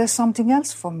 maybe there's something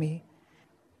else for me.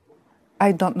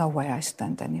 I don't know where I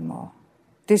stand anymore.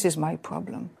 This is my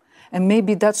problem. And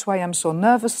maybe that's why I'm so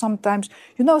nervous sometimes.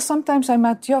 Sometimes I'm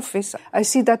at the office. I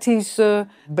see that he's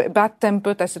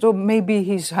bad-tempered. I said, maybe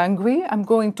he's hungry. I'm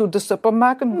going to the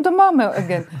supermarket. The mama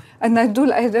again. And I do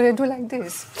like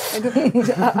this.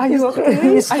 Are you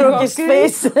okay? You stroke his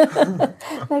face.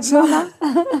 Like, Mama?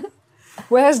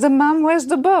 Where's the mom? Where's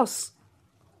the boss?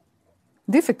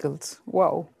 Difficult.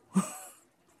 Wow.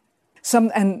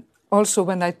 And also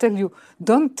when I tell you,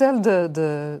 don't tell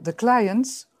the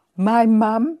clients, my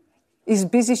mom is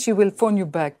busy, she will phone you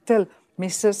back. Tell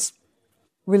Mrs.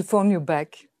 will phone you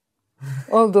back.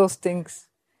 All those things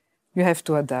you have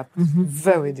to adapt.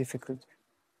 Very difficult.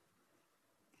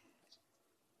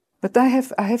 But I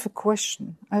have a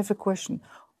question.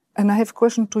 And I have a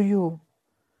question to you.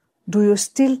 Do you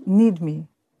still need me?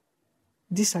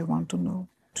 This I want to know.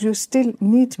 Do you still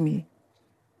need me?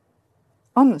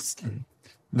 Honestly.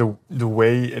 The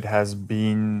way it has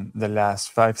been the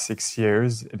last 5-6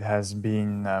 years, it has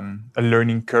been a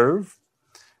learning curve.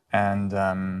 And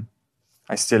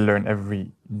I still learn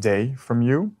every day from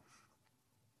you.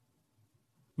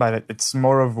 But it's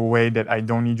more of a way that I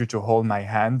don't need you to hold my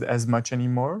hand as much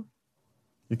anymore.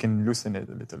 You can loosen it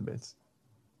a little bit.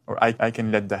 Or I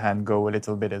can let the hand go a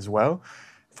little bit as well.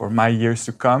 For my years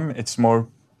to come, it's more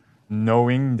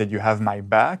knowing that you have my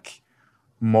back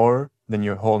more than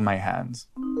you hold my hand.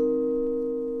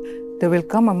 There will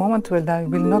come a moment where I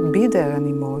will not be there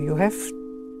anymore. You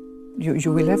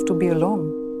will have to be alone.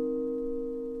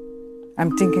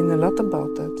 I'm thinking a lot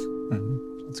about that.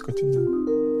 Mm-hmm. It's good to know.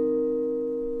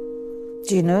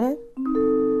 Do you know that?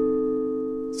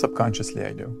 Subconsciously,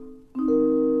 I do.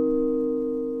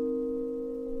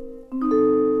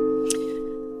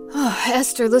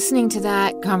 Esther, listening to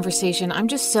that conversation, I'm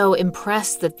just so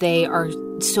impressed that they are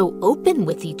so open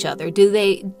with each other. Do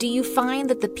you find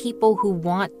that the people who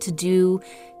want to do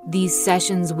these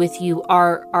sessions with you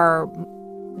are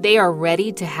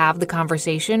ready to have the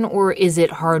conversation, or is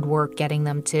it hard work getting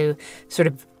them to sort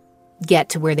of get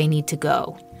to where they need to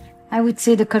go? I would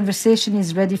say the conversation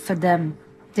is ready for them.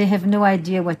 They have no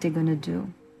idea what they're going to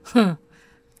do.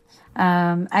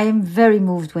 I am very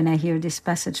moved when I hear this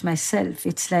passage myself.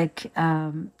 It's like,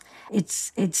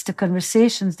 it's the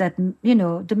conversations that,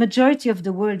 the majority of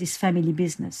the world is family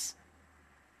business.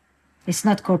 It's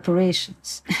not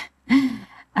corporations.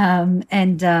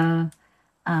 I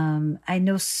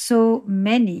know so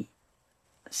many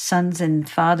sons and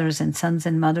fathers and sons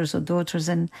and mothers or daughters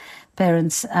and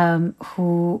parents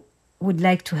who would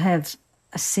like to have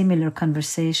a similar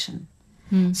conversation.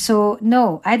 So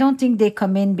no, I don't think they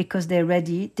come in because they're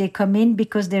ready. They come in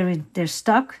because they're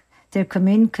stuck. They come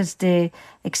in because they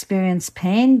experience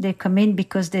pain. They come in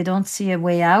because they don't see a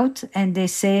way out. And they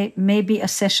say, maybe a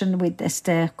session with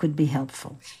Esther could be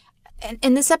helpful.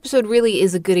 And this episode really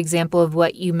is a good example of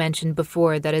what you mentioned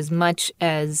before, that as much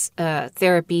as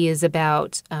therapy is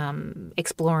about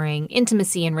exploring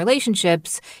intimacy and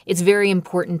relationships, it's very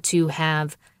important to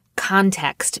have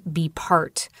context be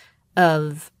part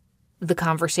of the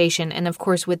conversation. And of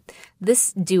course, with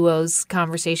this duo's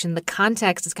conversation, the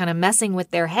context is kind of messing with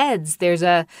their heads. There's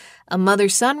a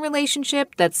mother-son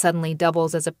relationship that suddenly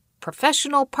doubles as a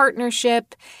professional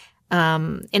partnership.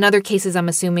 In other cases, I'm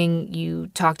assuming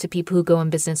you talk to people who go in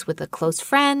business with a close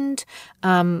friend.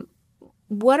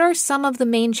 What are some of the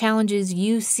main challenges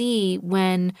you see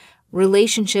when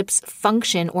relationships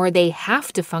function, or they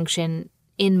have to function,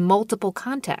 in multiple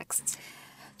contexts?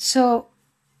 So,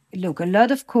 look, a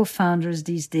lot of co-founders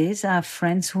these days are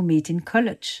friends who meet in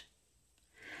college.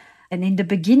 And in the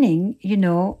beginning,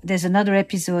 there's another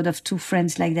episode of two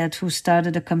friends like that who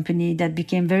started a company that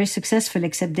became very successful,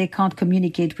 except they can't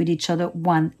communicate with each other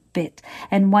one bit.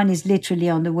 And one is literally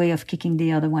on the way of kicking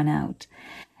the other one out.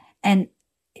 And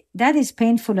that is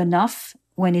painful enough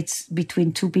when it's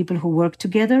between two people who work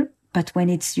together, but when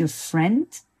it's your friend,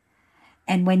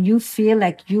 and when you feel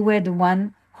like you were the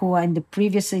one who in the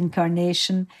previous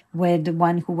incarnation were the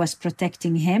one who was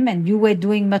protecting him, and you were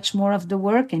doing much more of the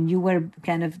work, and you were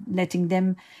kind of letting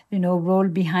them, roll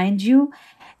behind you,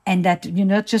 and that you're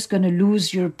not just going to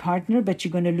lose your partner, but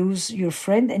you're going to lose your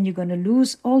friend, and you're going to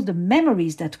lose all the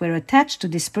memories that were attached to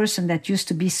this person that used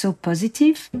to be so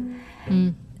positive.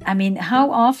 I mean,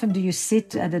 how often do you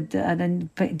sit at a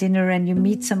dinner and you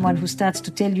meet someone who starts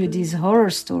to tell you these horror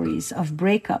stories of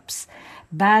breakups,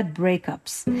 bad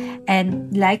breakups?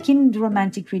 And like in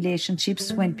romantic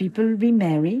relationships, when people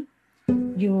remarry,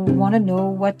 you want to know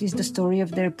what is the story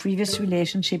of their previous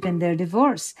relationship and their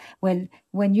divorce. Well,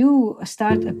 when you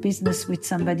start a business with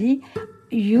somebody,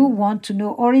 you want to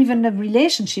know, or even a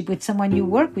relationship with someone you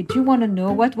work with, you want to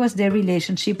know what was their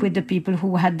relationship with the people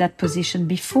who had that position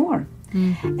before.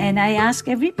 And I ask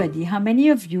everybody, how many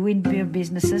of you in your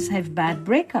businesses have bad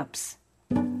breakups?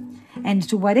 And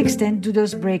to what extent do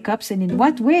those breakups, and in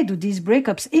what way do these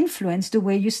breakups influence the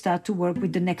way you start to work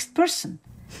with the next person?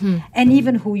 And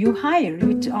even who you hire.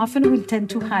 You often will tend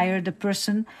to hire the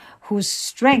person whose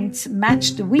strengths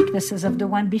match the weaknesses of the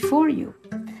one before you.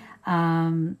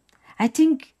 I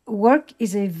think work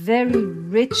is a very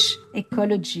rich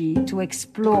ecology to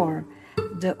explore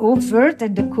the overt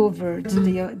and the covert,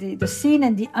 the seen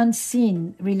and the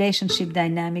unseen relationship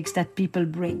dynamics that people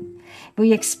bring.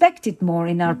 We expect it more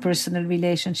in our personal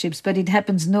relationships, but it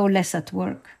happens no less at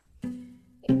work.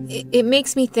 It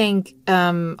makes me think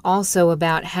also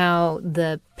about how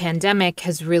the pandemic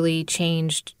has really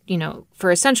changed,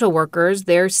 for essential workers,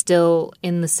 they're still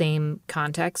in the same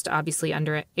context, obviously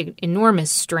under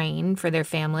enormous strain for their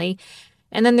family.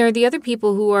 And then there are the other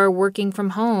people who are working from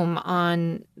home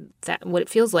on what it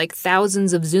feels like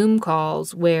thousands of Zoom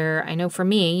calls, where I know for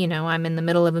me, I'm in the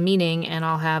middle of a meeting and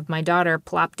I'll have my daughter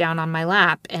plop down on my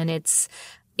lap, and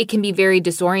it can be very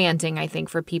disorienting, I think,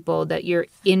 for people that you're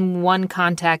in one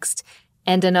context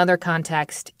and another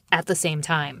context at the same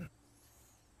time.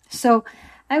 So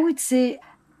I would say,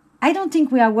 I don't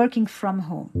think we are working from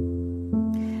home,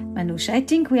 Manoush. I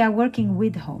think we are working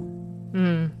with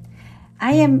home.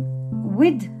 I am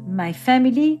with my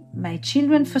family, my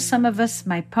children for some of us,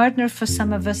 my partner for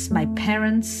some of us, my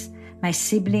parents, my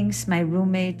siblings, my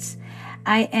roommates.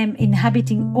 I am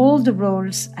inhabiting all the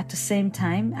roles at the same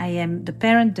time. I am the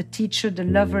parent, the teacher, the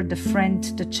lover, the friend,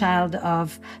 the child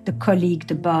of, the colleague,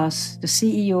 the boss, the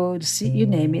CEO, you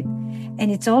name it.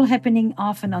 And it's all happening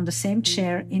often on the same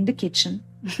chair in the kitchen.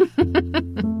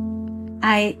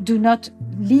 I do not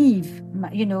leave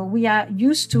We are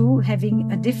used to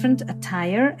having a different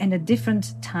attire and a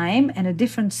different time and a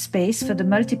different space for the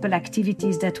multiple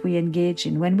activities that we engage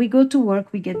in. When we go to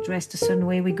work, we get dressed a certain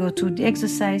way. We go to the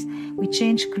exercise, we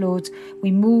change clothes,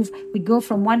 we move, we go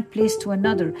from one place to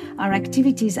another. Our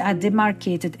activities are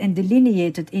demarcated and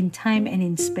delineated in time and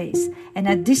in space. And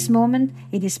at this moment,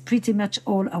 it is pretty much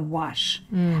all a wash.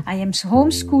 I am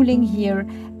homeschooling here,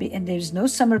 and there's no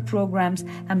summer programs.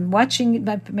 I'm watching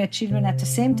my children at the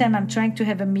same time. I'm trying to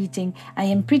have a meeting. I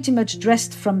am pretty much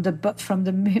dressed from the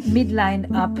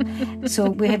midline up. So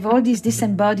we have all these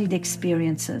disembodied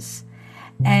experiences.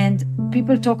 And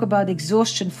people talk about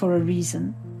exhaustion for a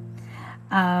reason.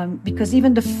 Because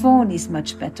even the phone is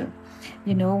much better,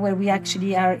 where we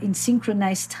actually are in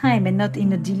synchronized time and not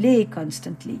in a delay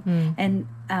constantly. And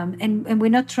we're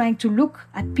not trying to look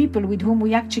at people with whom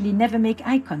we actually never make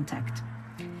eye contact.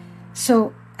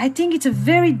 So I think it's a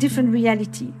very different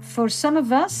reality. For some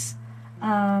of us,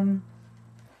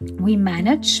 we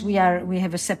manage. We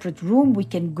have a separate room. We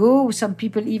can go. Some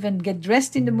people even get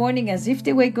dressed in the morning as if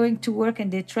they were going to work,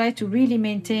 and they try to really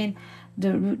maintain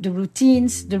the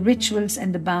routines, the rituals,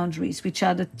 and the boundaries, which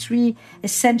are the three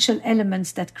essential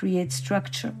elements that create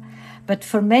structure. But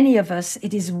for many of us,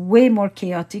 it is way more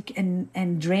chaotic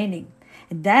and draining.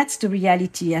 And that's the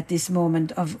reality at this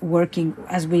moment of working,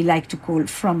 as we like to call,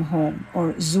 from home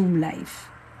or Zoom life.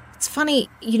 It's funny,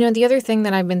 the other thing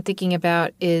that I've been thinking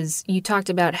about is you talked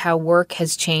about how work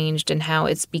has changed and how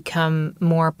it's become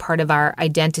more part of our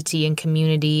identity and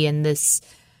community, and this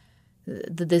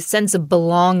sense of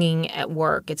belonging at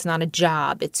work. It's not a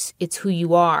job. It's who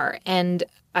you are. And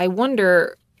I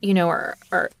wonder,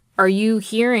 are you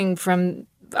hearing from,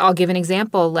 I'll give an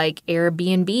example, like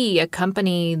Airbnb, a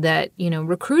company that,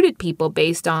 recruited people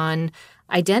based on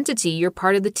identity. You're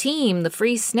part of the team, the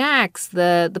free snacks,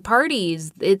 the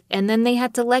parties, and then they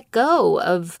had to let go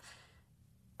of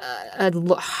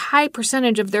a high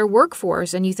percentage of their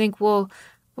workforce. And you think, well,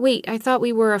 wait, I thought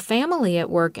we were a family at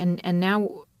work, and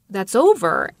now that's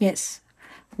over. Yes.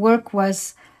 Work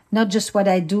was not just what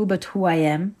I do, but who I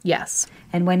am. Yes.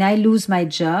 And when I lose my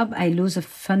job, I lose a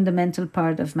fundamental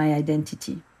part of my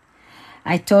identity.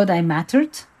 I thought I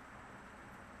mattered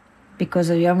because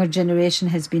a younger generation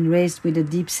has been raised with a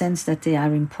deep sense that they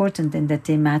are important and that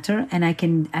they matter, and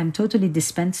I'm totally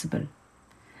dispensable.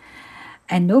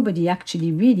 And nobody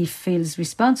actually really feels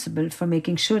responsible for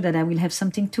making sure that I will have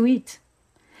something to eat.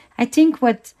 I think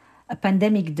what a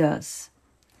pandemic does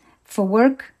for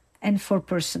work and for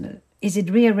personal is it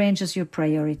rearranges your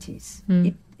priorities.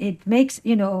 It makes,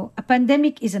 a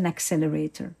pandemic is an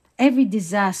accelerator. Every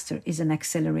disaster is an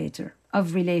accelerator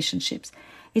of relationships.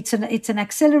 It's an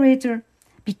accelerator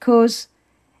because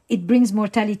it brings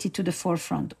mortality to the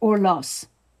forefront, or loss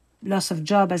of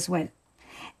job as well.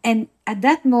 And at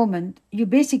that moment, you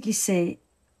basically say,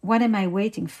 what am I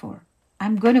waiting for?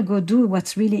 I'm going to go do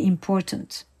what's really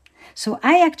important. So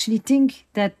I actually think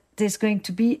that there's going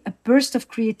to be a burst of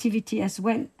creativity as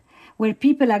well, where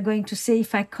people are going to say,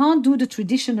 if I can't do the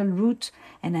traditional route,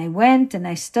 and I went and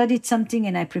I studied something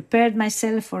and I prepared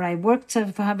myself, or I worked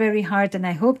very hard and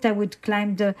I hoped I would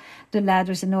climb the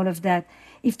ladders and all of that,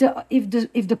 if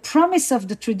the promise of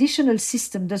the traditional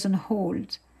system doesn't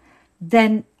hold,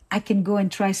 then I can go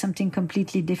and try something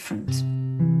completely different.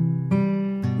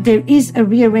 There is a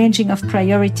rearranging of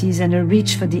priorities and a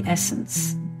reach for the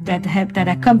essence that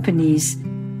accompanies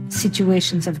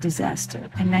situations of disaster.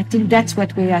 And I think that's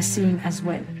what we are seeing as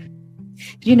well.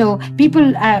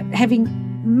 People are having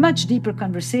much deeper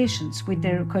conversations with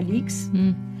their colleagues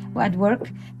at work.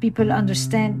 People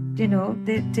understand,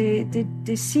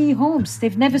 they see homes.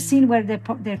 They've never seen where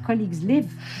their colleagues live.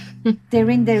 They're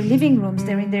in their living rooms,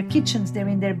 they're in their kitchens, they're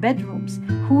in their bedrooms.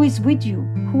 Who is with you?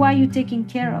 Who are you taking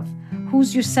care of?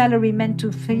 Who's your salary meant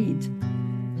to feed?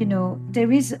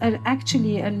 There is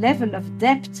actually a level of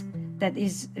depth that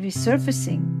is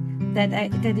resurfacing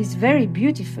that is very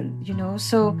beautiful,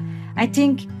 So I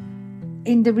think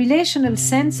in the relational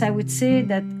sense, I would say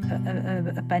that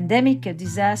a pandemic, a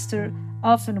disaster,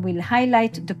 often will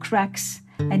highlight the cracks,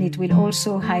 and it will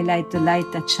also highlight the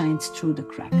light that shines through the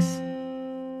cracks.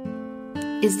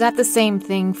 Is that the same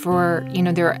thing for,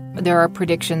 there are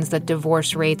predictions that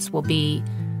divorce rates will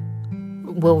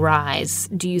rise.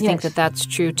 Do you think that that's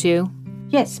true too?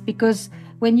 Yes, because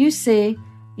when you say,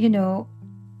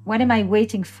 what am I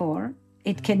waiting for?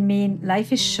 It can mean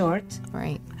life is short.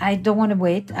 Right. I don't want to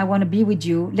wait. I want to be with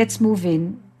you. Let's move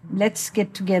in. Let's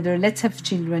get together. Let's have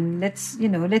children. Let's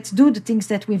do the things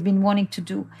that we've been wanting to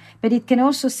do. But it can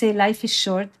also say life is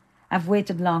short. I've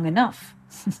waited long enough.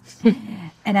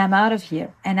 And I'm out of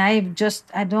here. And I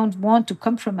don't want to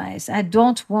compromise. I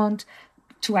don't want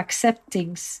to accept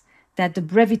things that the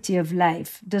brevity of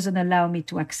life doesn't allow me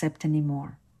to accept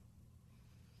anymore.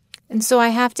 And so I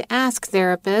have to ask,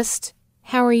 therapist,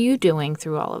 how are you doing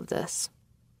through all of this?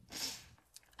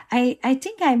 I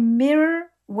think I mirror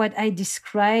what I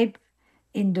describe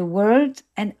in the world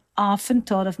and often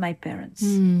thought of my parents.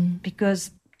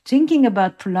 Because thinking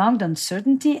about prolonged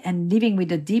uncertainty and living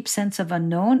with a deep sense of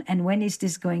unknown and when is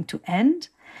this going to end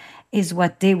is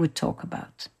what they would talk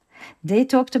about. They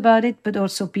talked about it, but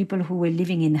also people who were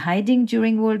living in hiding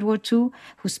during World War II,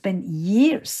 who spent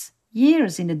years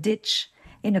in a ditch,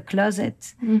 in a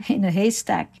closet, in a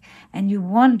haystack. And you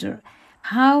wonder,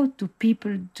 how do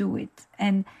people do it?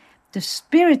 And the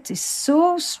spirit is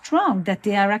so strong that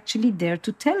they are actually there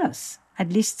to tell us,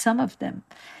 at least some of them.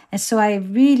 And so I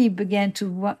really began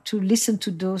to listen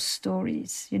to those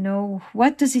stories. You know,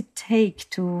 what does it take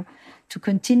to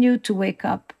continue to wake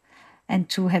up and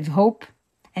to have hope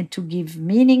and to give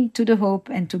meaning to the hope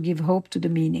and to give hope to the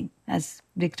meaning, as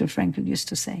Viktor Frankl used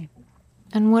to say.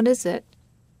 And what is it?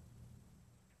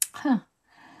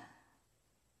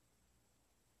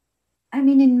 I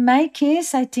mean, in my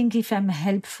case, I think if I'm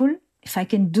helpful, if I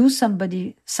can do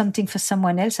something for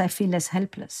someone else, I feel less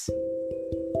helpless.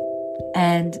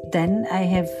 And then I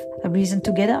have a reason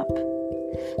to get up.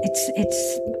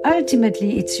 It's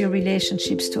ultimately, it's your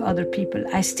relationships to other people.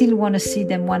 I still want to see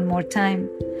them one more time.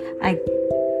 I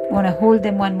want to hold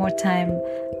them one more time.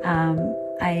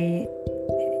 I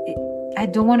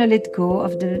don't want to let go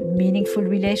of the meaningful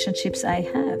relationships I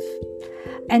have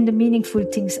and the meaningful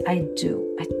things I do.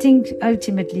 I think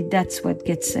ultimately that's what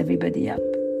gets everybody up.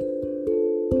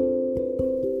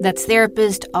 That's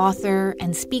therapist, author,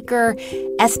 and speaker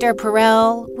Esther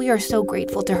Perel. We are so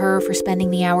grateful to her for spending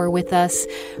the hour with us.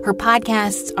 Her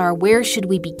podcasts are Where Should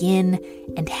We Begin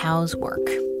and How's Work.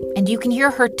 And you can hear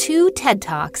her 2 TED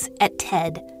Talks at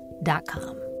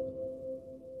TED.com.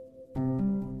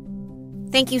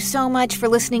 Thank you so much for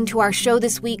listening to our show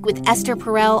this week with Esther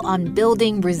Perel on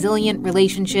building resilient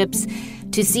relationships.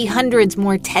 To see hundreds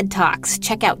more TED Talks,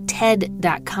 check out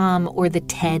TED.com or the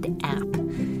TED app.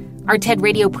 Our TED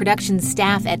Radio production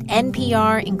staff at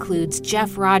NPR includes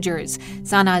Jeff Rogers,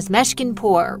 Sanaz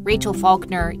Meshkinpour, Rachel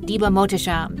Faulkner, Diba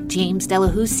Mohtasham, James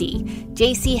Delahousie,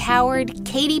 J.C. Howard,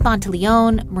 Katie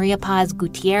Monteleone, Maria Paz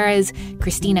Gutierrez,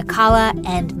 Christina Kala,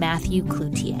 and Matthew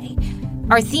Cloutier.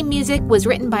 Our theme music was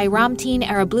written by Ramteen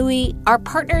Arablouei. Our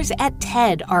partners at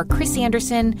TED are Chris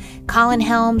Anderson, Colin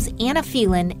Helms, Anna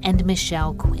Phelan, and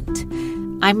Michelle Quint.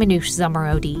 I'm Manoush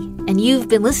Zomorodi, and you've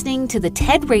been listening to the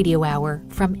TED Radio Hour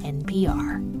from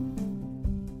NPR.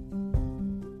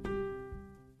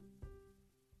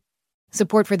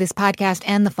 Support for this podcast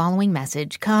and the following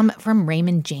message come from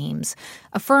Raymond James,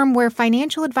 a firm where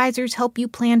financial advisors help you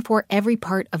plan for every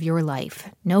part of your life.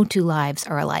 No 2 lives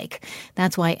are alike.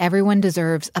 That's why everyone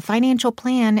deserves a financial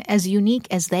plan as unique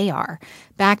as they are.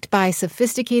 Backed by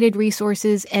sophisticated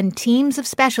resources and teams of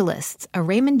specialists, a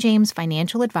Raymond James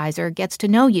financial advisor gets to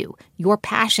know you, your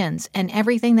passions, and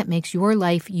everything that makes your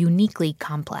life uniquely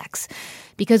complex.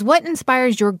 Because what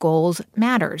inspires your goals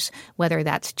matters, whether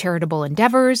that's charitable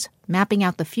endeavors, mapping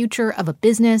out the future of a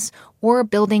business, or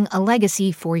building a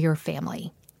legacy for your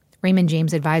family. Raymond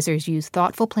James advisors use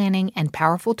thoughtful planning and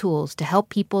powerful tools to help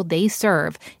people they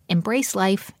serve embrace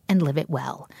life and live it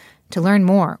well. To learn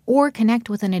more or connect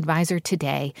with an advisor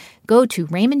today, go to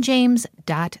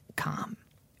raymondjames.com.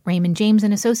 Raymond James &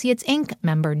 Associates, Inc.,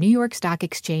 member New York Stock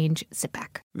Exchange,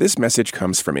 SIPC. This message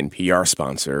comes from NPR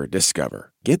sponsor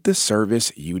Discover. Get the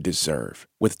service you deserve.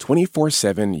 With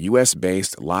 24/7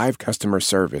 U.S.-based live customer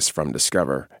service from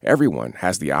Discover, everyone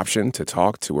has the option to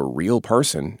talk to a real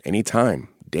person anytime,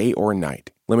 day or night.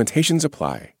 Limitations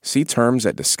apply. See terms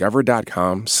at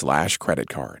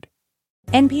discover.com/creditcard.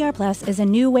 NPR Plus is a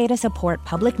new way to support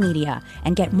public media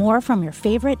and get more from your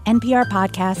favorite NPR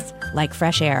podcasts like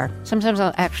Fresh Air. Sometimes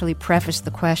I'll actually preface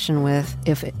the question with,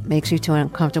 if it makes you too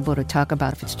uncomfortable to talk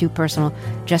about, if it's too personal,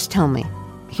 just tell me.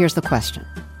 Here's the question.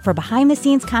 For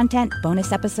behind-the-scenes content,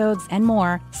 bonus episodes, and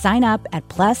more, sign up at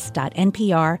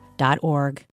plus.npr.org.